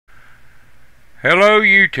Hello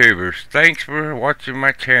YouTubers, thanks for watching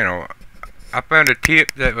my channel. I found a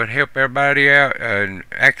tip that would help everybody out in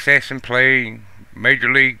accessing playing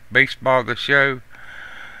Major League Baseball The Show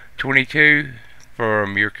 22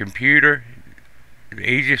 from your computer. The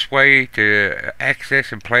easiest way to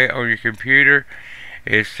access and play it on your computer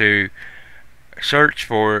is to search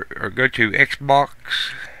for or go to Xbox.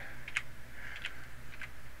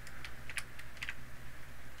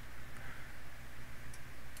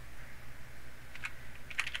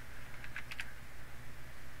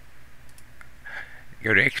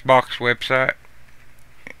 Go to Xbox website,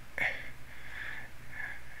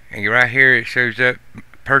 and right here it shows up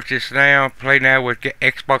purchase now, play now with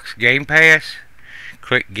Xbox Game Pass.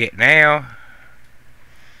 Click get now,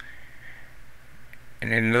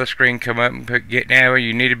 and then another screen come up and click get now.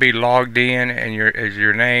 You need to be logged in and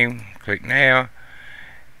your name. Click now,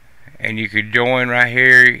 and you can join right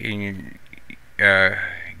here and you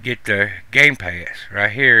get the Game Pass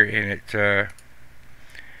right here, and it's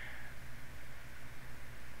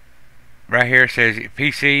right here it says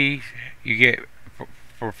PCs you get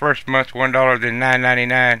for first month $1, then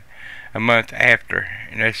 $9.99 a month after,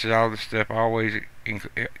 and this is all the stuff. Always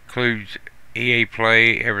includes EA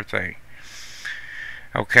Play, everything.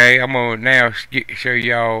 Okay, I'm gonna now show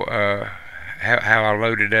y'all how I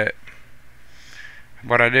load it up.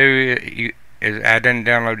 What I do is I done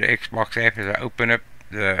download the Xbox app. Is I open up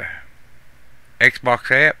the Xbox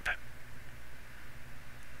app.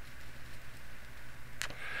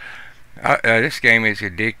 This game is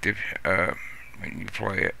addictive when you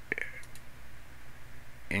play it.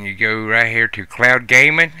 And you go right here to Cloud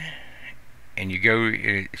Gaming, and you go,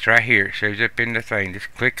 it's right here, it shows up in the thing.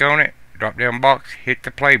 Just click on it, drop down box, hit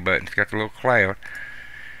the play button. It's got the little cloud.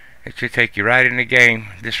 It should take you right in the game.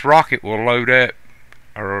 This rocket will load up,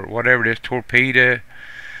 or whatever it is, torpedo,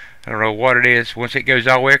 I don't know what it is. Once it goes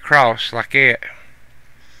all the way across like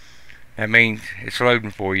that means it's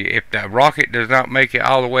loading for you. If the rocket does not make it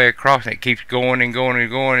all the way across and it keeps going and going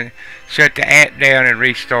and going, shut the app down and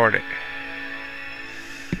restart it.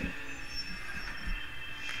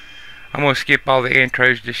 I'm going to skip all the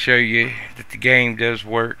intros to show you that the game does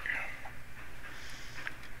work.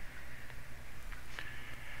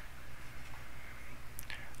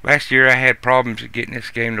 Last year I had problems with getting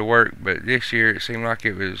this game to work, but this year it seemed like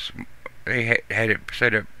it was, they had it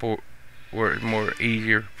set up for where it's more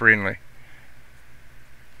easier, friendly.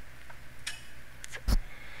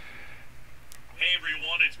 Hey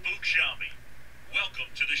everyone, it's Bookshami. Welcome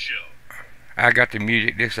to the show. I got the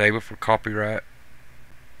music disabled for copyright.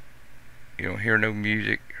 You don't hear no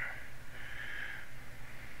music.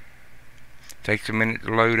 Takes a minute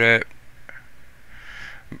to load up.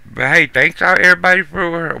 But hey, thanks everybody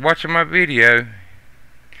for watching my video.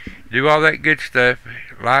 Do all that good stuff.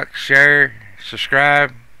 Like, share,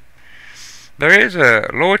 subscribe. There is a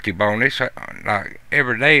loyalty bonus, like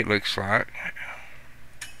every day it looks like.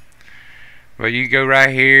 But you go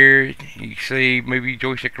right here, you see movie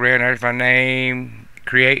joystick around, there's my name,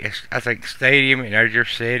 create I think stadium, and there's your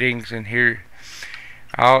settings, and here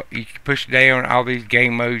you can push down all these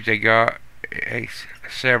game modes they got,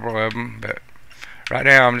 several of them. But right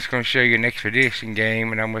now I'm just going to show you an expedition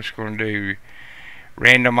game, and I'm just going to do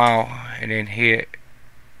random all and then hit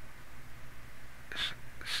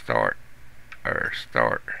start.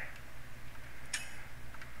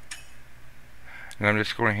 And I'm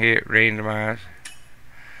just going to hit randomize,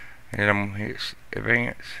 and I'm going to hit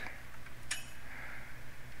advance.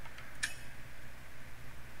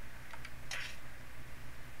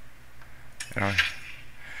 And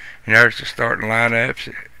there's the starting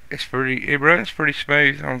lineups. It runs pretty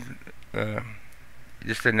smooth on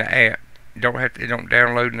just in the app. You don't have to, it don't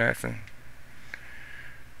download nothing.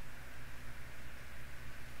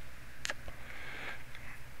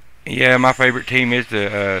 Yeah, my favorite team is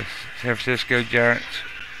the San Francisco Giants.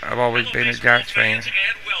 I've always been a Giants fan. And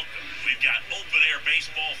welcome. We've got open-air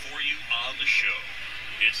baseball for you on the show.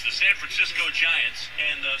 It's the San Francisco Giants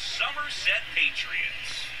and the Somerset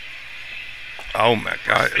Patriots. Oh my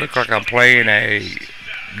God! It looks like I'm playing a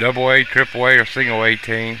double-A, triple-A, or single-A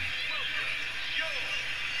team.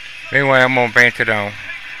 Anyway, I'm gonna advance it on.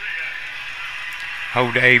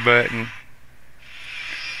 Hold the A button.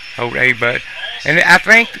 Hold A button. And I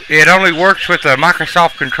think it only works with a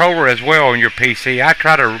Microsoft controller as well on your PC. I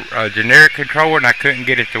tried a generic controller and I couldn't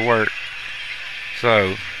get it to work.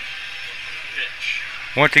 So,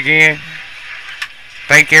 once again,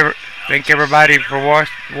 thank everybody for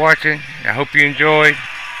watching. I hope you enjoyed.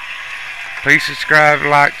 Please subscribe,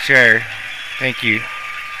 like, share. Thank you.